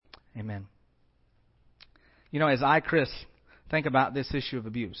Amen. As I, Chris, think about this issue of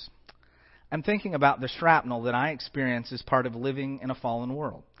abuse, I'm thinking about the shrapnel that I experience as part of living in a fallen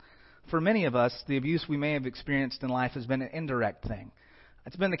world. For many of us, the abuse we may have experienced in life has been an indirect thing.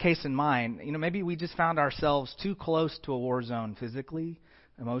 It's been the case in mine. Maybe we just found ourselves too close to a war zone physically,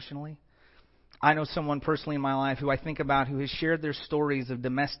 emotionally. I know someone personally in my life who I think about who has shared their stories of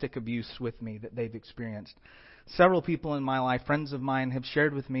domestic abuse with me that they've experienced. Several people in my life, friends of mine, have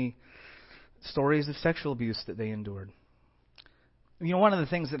shared with me stories of sexual abuse that they endured. One of the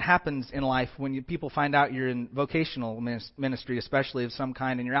things that happens in life when people find out you're in vocational ministry, especially of some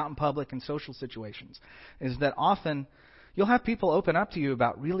kind, and you're out in public in social situations, is that often you'll have people open up to you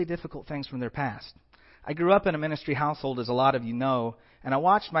about really difficult things from their past. I grew up in a ministry household, as a lot of you know, and I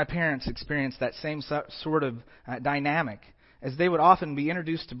watched my parents experience that same sort of dynamic, as they would often be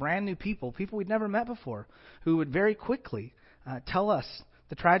introduced to brand new people we'd never met before, who would very quickly tell us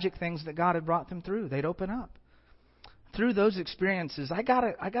the tragic things that God had brought them through. They'd open up. Through those experiences, I got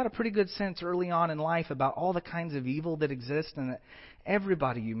a pretty good sense early on in life about all the kinds of evil that exist, and that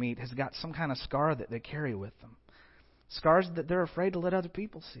everybody you meet has got some kind of scar that they carry with them. Scars that they're afraid to let other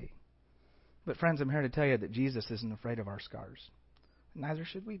people see. But friends, I'm here to tell you that Jesus isn't afraid of our scars. Neither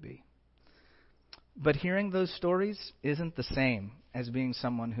should we be. But hearing those stories isn't the same as being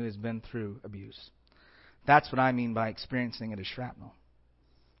someone who has been through abuse. That's what I mean by experiencing it as shrapnel.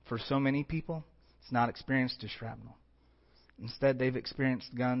 For so many people, it's not experienced as shrapnel. Instead, they've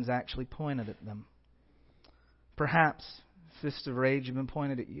experienced guns actually pointed at them. Perhaps fists of rage have been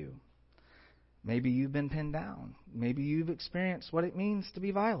pointed at you. Maybe you've been pinned down. Maybe you've experienced what it means to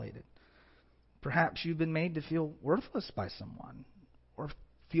be violated. Perhaps you've been made to feel worthless by someone, or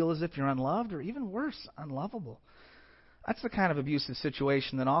feel as if you're unloved, or even worse, unlovable. That's the kind of abusive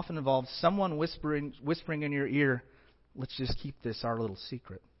situation that often involves someone whispering in your ear, "Let's just keep this our little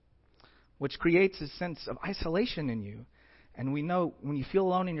secret," which creates a sense of isolation in you. And we know when you feel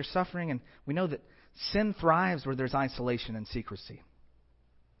alone in your suffering, and we know that sin thrives where there's isolation and secrecy.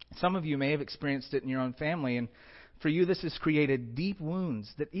 Some of you may have experienced it in your own family, and for you this has created deep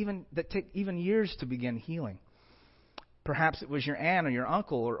wounds that take even years to begin healing. Perhaps it was your aunt or your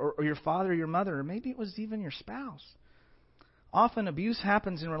uncle or your father or your mother, or maybe it was even your spouse. Often abuse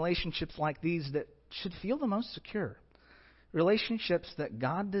happens in relationships like these that should feel the most secure. Relationships that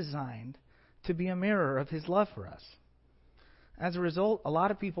God designed to be a mirror of His love for us. As a result, a lot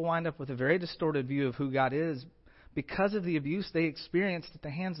of people wind up with a very distorted view of who God is because of the abuse they experienced at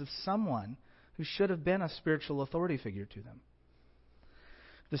the hands of someone who should have been a spiritual authority figure to them.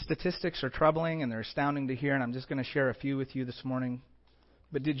 The statistics are troubling and they're astounding to hear, and I'm just going to share a few with you this morning.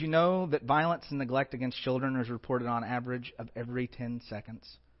 But did you know that violence and neglect against children is reported on average of every 10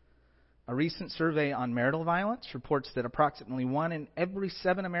 seconds? A recent survey on marital violence reports that approximately 1 in every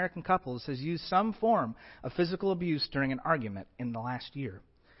 7 American couples has used some form of physical abuse during an argument in the last year.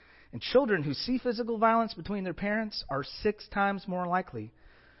 And children who see physical violence between their parents are 6 times more likely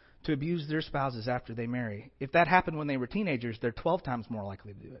to abuse their spouses after they marry. If that happened when they were teenagers, they're 12 times more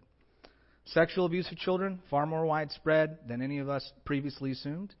likely to do it. Sexual abuse of children, far more widespread than any of us previously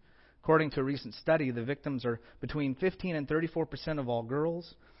assumed. According to a recent study, the victims are between 15 and 34% of all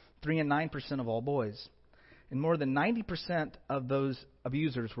girls, 3 and 9% of all boys. And more than 90% of those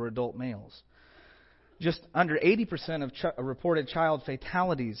abusers were adult males. Just under 80% of reported child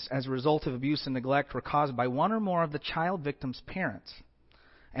fatalities as a result of abuse and neglect were caused by one or more of the child victim's parents.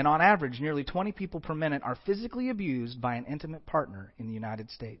 And on average, nearly 20 people per minute are physically abused by an intimate partner in the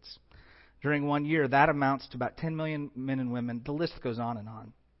United States. During 1 year, that amounts to about 10 million men and women. The list goes on and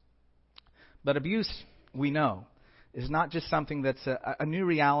on. But abuse, we know, is not just something that's a new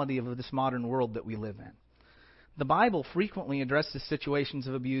reality of this modern world that we live in. The Bible frequently addresses situations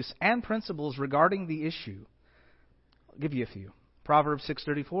of abuse and principles regarding the issue. I'll give you a few. Proverbs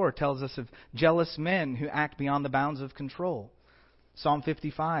 6:34 tells us of jealous men who act beyond the bounds of control. Psalm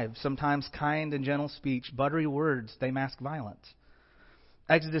 55, sometimes kind and gentle speech, buttery words, they mask violence.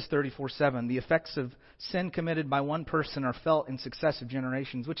 Exodus 34:7, the effects of sin committed by one person are felt in successive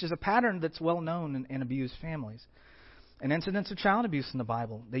generations, which is a pattern that's well known in abused families. And incidents of child abuse in the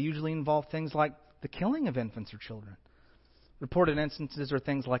Bible, they usually involve things like the killing of infants or children. Reported instances are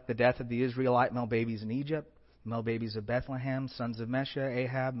things like the death of the Israelite male babies in Egypt, male babies of Bethlehem, sons of Mesha,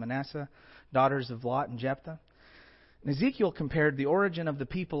 Ahab, Manasseh, daughters of Lot and Jephthah. And Ezekiel compared the origin of the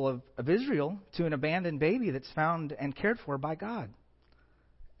people of Israel to an abandoned baby that's found and cared for by God.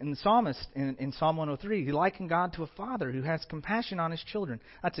 And the psalmist, in Psalm 103, he likened God to a father who has compassion on his children.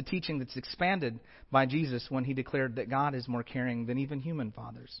 That's a teaching that's expanded by Jesus when he declared that God is more caring than even human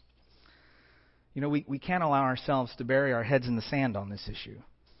fathers. You know, we can't allow ourselves to bury our heads in the sand on this issue.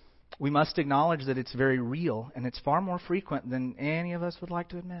 We must acknowledge that it's very real, and it's far more frequent than any of us would like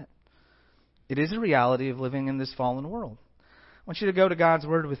to admit. It is a reality of living in this fallen world. I want you to go to God's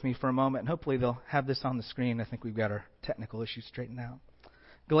Word with me for a moment, and hopefully they'll have this on the screen. I think we've got our technical issues straightened out.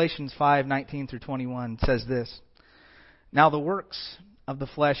 Galatians 5:19 through 21 says this: Now the works of the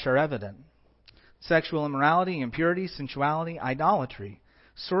flesh are evident: sexual immorality, impurity, sensuality, idolatry,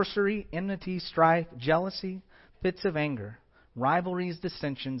 sorcery, enmity, strife, jealousy, fits of anger, rivalries,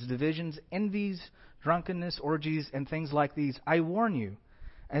 dissensions, divisions, envies, drunkenness, orgies, and things like these. I warn you,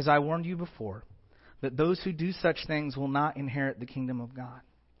 as I warned you before, that those who do such things will not inherit the kingdom of God.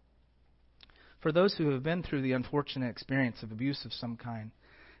 For those who have been through the unfortunate experience of abuse of some kind,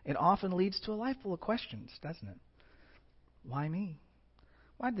 it often leads to a life full of questions, doesn't it? Why me?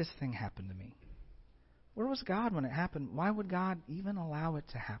 Why did this thing happen to me? Where was God when it happened? Why would God even allow it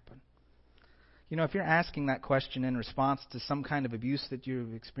to happen? You know, if you're asking that question in response to some kind of abuse that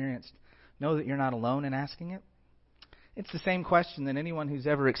you've experienced, know that you're not alone in asking it. It's the same question that anyone who's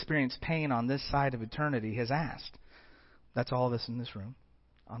ever experienced pain on this side of eternity has asked. That's all of us in this room,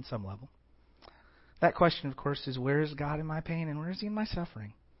 on some level. That question, of course, is where is God in my pain and where is He in my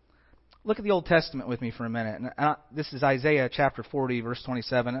suffering? Look at the Old Testament with me for a minute. This is Isaiah chapter 40, verse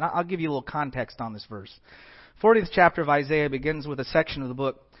 27, and I'll give you a little context on this verse. 40th chapter of Isaiah begins with a section of the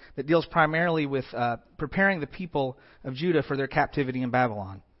book that deals primarily with preparing the people of Judah for their captivity in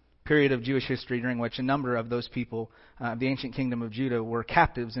Babylon, period of Jewish history during which a number of those people of the ancient kingdom of Judah were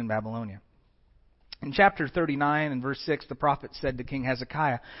captives in Babylonia. In chapter 39 and verse 6, the prophet said to King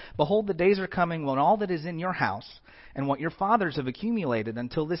Hezekiah, Behold, the days are coming when all that is in your house and what your fathers have accumulated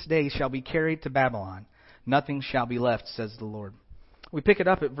until this day shall be carried to Babylon. Nothing shall be left, says the Lord. We pick it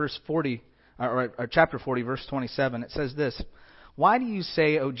up at verse 40, or chapter 40, verse 27. It says this: Why do you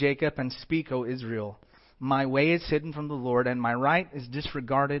say, O Jacob, and speak, O Israel? My way is hidden from the Lord, and my right is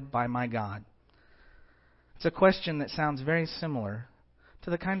disregarded by my God. It's a question that sounds very similar to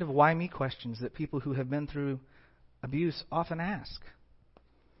the kind of why me questions that people who have been through abuse often ask.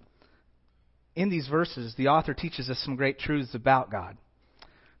 In these verses, the author teaches us some great truths about God.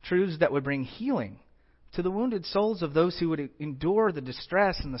 Truths that would bring healing to the wounded souls of those who would endure the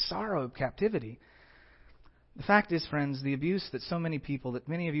distress and the sorrow of captivity. The fact is, friends, the abuse that so many people, that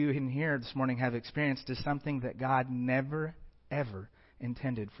many of you in here this morning have experienced is something that God never, ever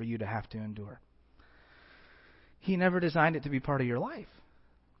intended for you to have to endure. He never designed it to be part of your life.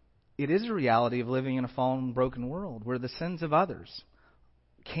 It is a reality of living in a fallen, broken world where the sins of others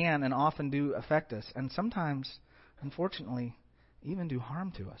can and often do affect us, and sometimes, unfortunately, even do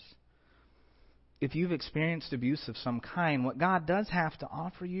harm to us. If you've experienced abuse of some kind, what God does have to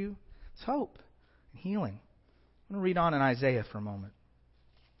offer you is hope and healing. I'm going to read on in Isaiah for a moment.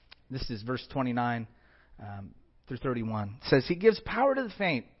 This is verse 29 through 31. It says, He gives power to the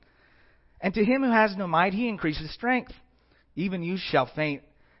faint, and to him who has no might He increases strength. Even youth shall faint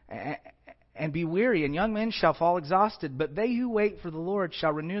and be weary, and young men shall fall exhausted. But they who wait for the Lord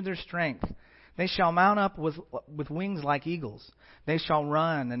shall renew their strength. They shall mount up with wings like eagles. They shall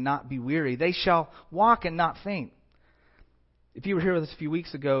run and not be weary. They shall walk and not faint. If you were here with us a few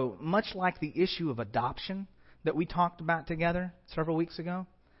weeks ago, much like the issue of adoption that we talked about together several weeks ago,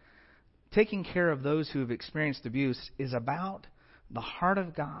 taking care of those who have experienced abuse is about the heart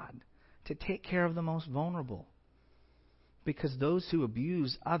of God to take care of the most vulnerable. Because those who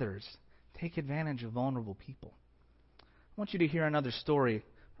abuse others take advantage of vulnerable people. I want you to hear another story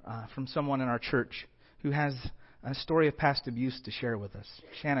from someone in our church who has a story of past abuse to share with us.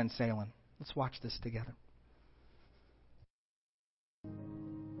 Shannon Salen. Let's watch this together.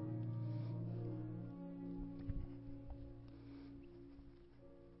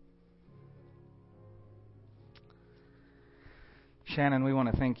 Shannon, we want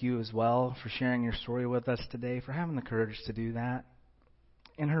to thank you as well for sharing your story with us today, for having the courage to do that.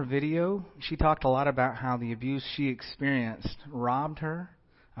 In her video, she talked a lot about how the abuse she experienced robbed her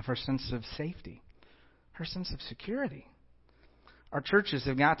of her sense of safety, her sense of security. Our churches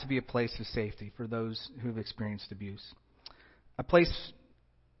have got to be a place of safety for those who have experienced abuse, a place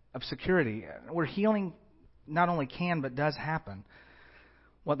of security where healing not only can but does happen.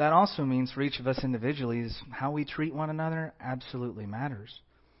 What that also means for each of us individually is how we treat one another absolutely matters.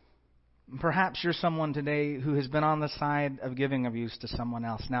 Perhaps you're someone today who has been on the side of giving abuse to someone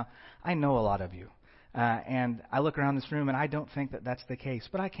else. Now, I know a lot of you, and I look around this room and I don't think that that's the case,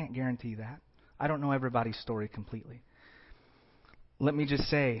 but I can't guarantee that. I don't know everybody's story completely. Let me just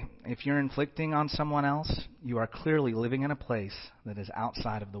say, if you're inflicting on someone else, you are clearly living in a place that is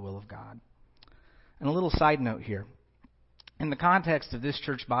outside of the will of God. And a little side note here. In the context of this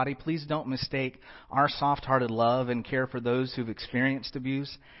church body, please don't mistake our soft-hearted love and care for those who've experienced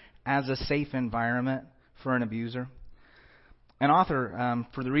abuse as a safe environment for an abuser. An author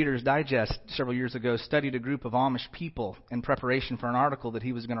for the Reader's Digest several years ago studied a group of Amish people in preparation for an article that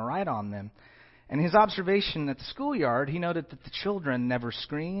he was going to write on them. And his observation at the schoolyard, he noted that the children never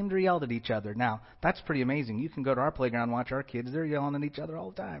screamed or yelled at each other. Now, that's pretty amazing. You can go to our playground and watch our kids. They're yelling at each other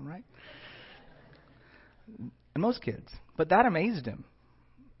all the time, right? And most kids. But that amazed him.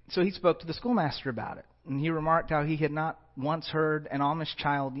 So he spoke to the schoolmaster about it. And he remarked how he had not once heard an Amish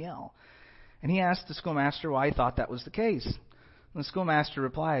child yell. And he asked the schoolmaster why he thought that was the case. And the schoolmaster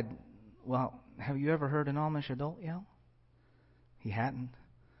replied, "Well, have you ever heard an Amish adult yell?" He hadn't.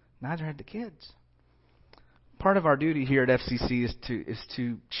 Neither had the kids. Part of our duty here at FCC is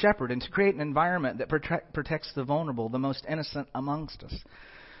to shepherd and to create an environment that protects the vulnerable, the most innocent amongst us.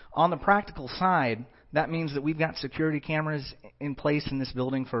 On the practical side, that means that we've got security cameras in place in this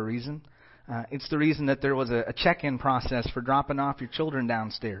building for a reason. It's the reason that there was a check-in process for dropping off your children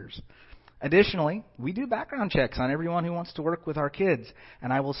downstairs. Additionally, we do background checks on everyone who wants to work with our kids,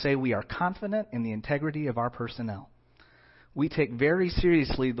 and I will say we are confident in the integrity of our personnel. We take very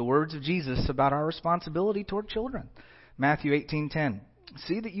seriously the words of Jesus about our responsibility toward children. Matthew 18:10.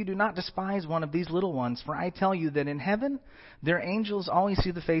 "See that you do not despise one of these little ones, for I tell you that in heaven their angels always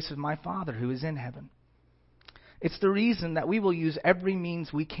see the face of my Father who is in heaven." It's the reason that we will use every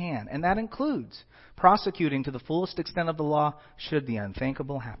means we can, and that includes prosecuting to the fullest extent of the law should the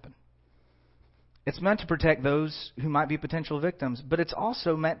unthinkable happen. It's meant to protect those who might be potential victims, but it's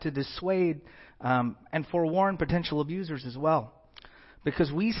also meant to dissuade and forewarn potential abusers as well.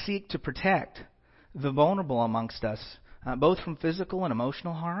 Because we seek to protect the vulnerable amongst us, both from physical and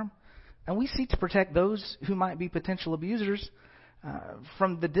emotional harm, and we seek to protect those who might be potential abusers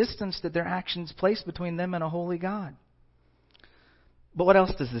from the distance that their actions place between them and a holy God. But what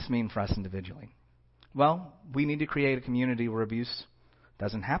else does this mean for us individually? Well, we need to create a community where abuse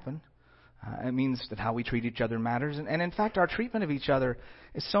doesn't happen. It means that how we treat each other matters. And in fact, our treatment of each other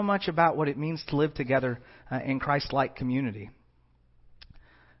is so much about what it means to live together in Christ-like community.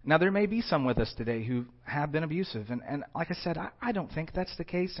 Now, there may be some with us today who have been abusive. And like I said, I don't think that's the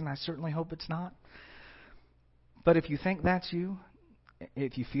case, and I certainly hope it's not. But if you think that's you,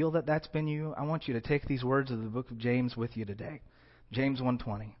 if you feel that that's been you, I want you to take these words of the book of James with you today. James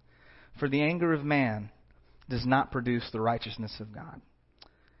 1:20. "For the anger of man does not produce the righteousness of God."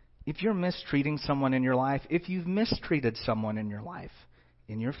 If you're mistreating someone in your life, if you've mistreated someone in your life,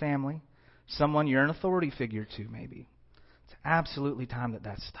 in your family, someone you're an authority figure to maybe, it's absolutely time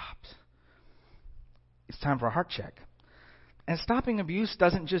that stops. It's time for a heart check. And stopping abuse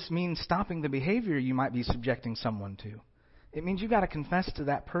doesn't just mean stopping the behavior you might be subjecting someone to. It means you've got to confess to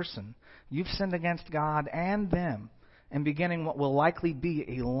that person you've sinned against God and them, and beginning what will likely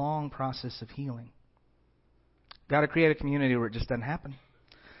be a long process of healing. Got to create a community where it just doesn't happen.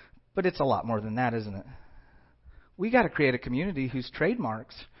 But it's a lot more than that, isn't it? We got to create a community whose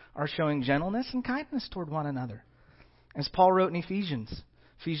trademarks are showing gentleness and kindness toward one another. As Paul wrote in Ephesians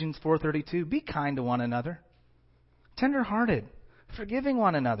 4:32, "Be kind to one another, tender-hearted, forgiving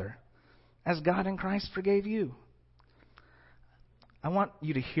one another, as God in Christ forgave you." I want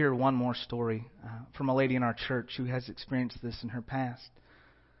you to hear one more story from a lady in our church who has experienced this in her past.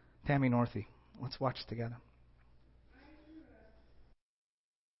 Tammy Northey. Let's watch together.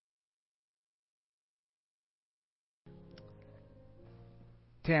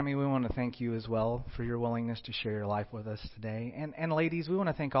 Tammy, we want to thank you as well for your willingness to share your life with us today. And ladies, we want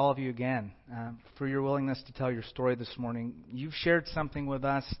to thank all of you again for your willingness to tell your story this morning. You've shared something with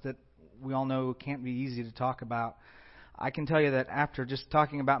us that we all know can't be easy to talk about. I can tell you that after just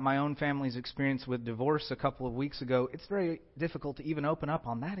talking about my own family's experience with divorce a couple of weeks ago, it's very difficult to even open up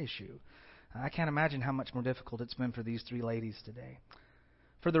on that issue. I can't imagine how much more difficult it's been for these three ladies today.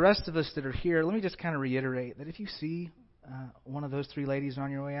 For the rest of us that are here, let me just kind of reiterate that if you see one of those three ladies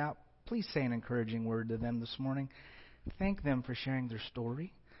on your way out, please say an encouraging word to them this morning. Thank them for sharing their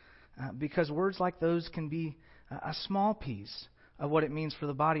story, because words like those can be a small piece of what it means for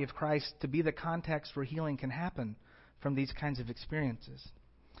the body of Christ to be the context where healing can happen from these kinds of experiences.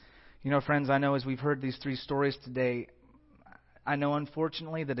 You know, friends, I know as we've heard these three stories today, I know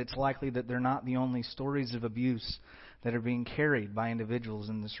unfortunately that it's likely that they're not the only stories of abuse that are being carried by individuals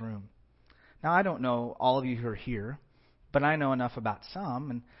in this room. Now, I don't know all of you who are here, but I know enough about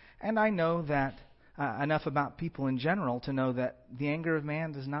some, and I know that enough about people in general to know that the anger of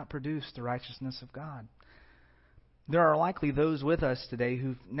man does not produce the righteousness of God. There are likely those with us today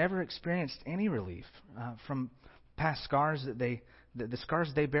who've never experienced any relief from past scars the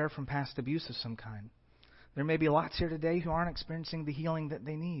scars they bear from past abuse of some kind. There may be lots here today who aren't experiencing the healing that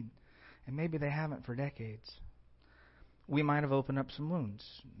they need, and maybe they haven't for decades. we might have opened up some wounds.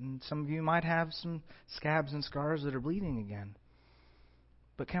 And some of you might have some scabs and scars that are bleeding again.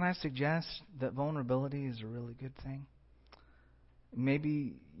 But can I suggest that vulnerability is a really good thing?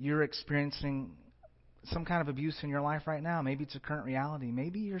 Maybe you're experiencing some kind of abuse in your life right now. Maybe it's a current reality.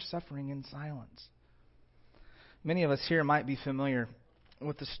 Maybe you're suffering in silence. Many of us here might be familiar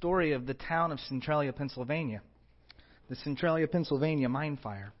with the story of the town of Centralia, Pennsylvania. The Centralia, Pennsylvania mine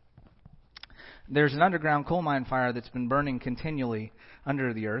fire. There's an underground coal mine fire that's been burning continually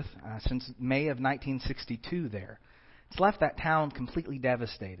under the earth since May of 1962 there. It's left that town completely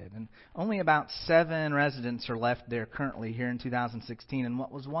devastated, and only about 7 residents are left there currently here in 2016 in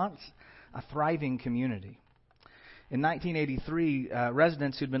what was once a thriving community. In 1983,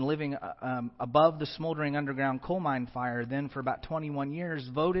 residents who'd been living above the smoldering underground coal mine fire then for about 21 years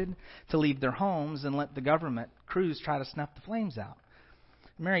voted to leave their homes and let the government crews try to snuff the flames out.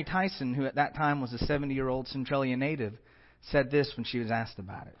 Mary Tyson, who at that time was a 70-year-old Centralia native, said this when she was asked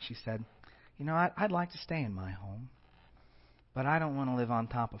about it. She said, I'd like to stay in my home, but I don't want to live on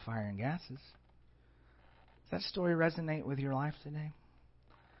top of fire and gases. Does that story resonate with your life today?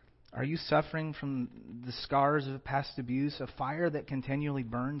 Are you suffering from the scars of past abuse, a fire that continually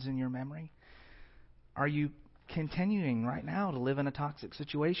burns in your memory? Are you continuing right now to live in a toxic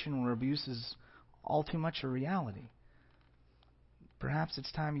situation where abuse is all too much a reality? Perhaps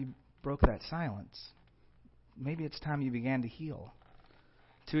it's time you broke that silence. Maybe it's time you began to heal,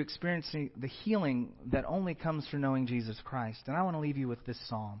 to experience the healing that only comes through knowing Jesus Christ. And I want to leave you with this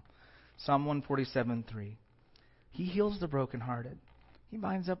psalm, Psalm 147:3. He heals the brokenhearted. He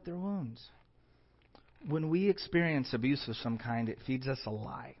binds up their wounds. When we experience abuse of some kind, it feeds us a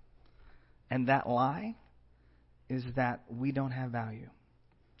lie. And that lie is that we don't have value,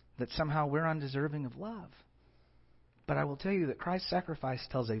 that somehow we're undeserving of love. But I will tell you that Christ's sacrifice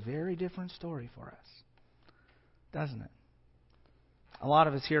tells a very different story for us, doesn't it? A lot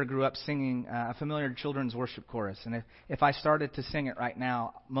of us here grew up singing a familiar children's worship chorus. And if I started to sing it right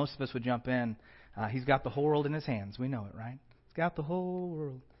now, most of us would jump in. He's got the whole world in his hands. We know it, right? He's got the whole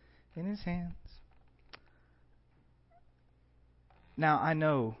world in his hands. Now, I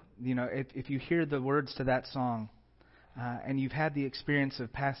know, if you hear the words to that song and you've had the experience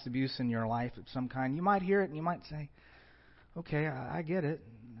of past abuse in your life of some kind, you might hear it and you might say, okay, I get it.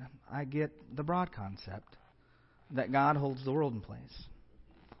 I get the broad concept that God holds the world in place.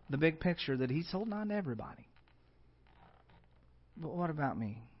 The big picture that He's holding on to everybody. But what about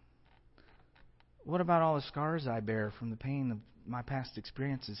me? What about all the scars I bear from the pain of my past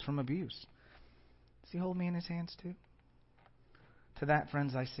experiences, from abuse? Does He hold me in His hands too? To that,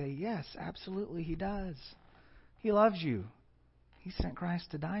 friends, I say, yes, absolutely He does. He loves you. He sent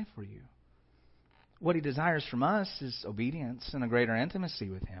Christ to die for you. What He desires from us is obedience and a greater intimacy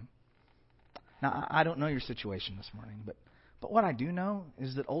with Him. Now, I don't know your situation this morning, but what I do know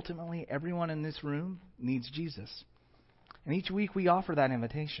is that ultimately everyone in this room needs Jesus. And each week we offer that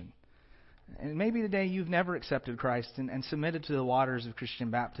invitation. And maybe today you've never accepted Christ and submitted to the waters of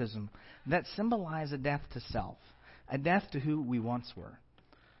Christian baptism that symbolize a death to self, a death to who we once were.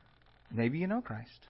 Maybe you know Christ.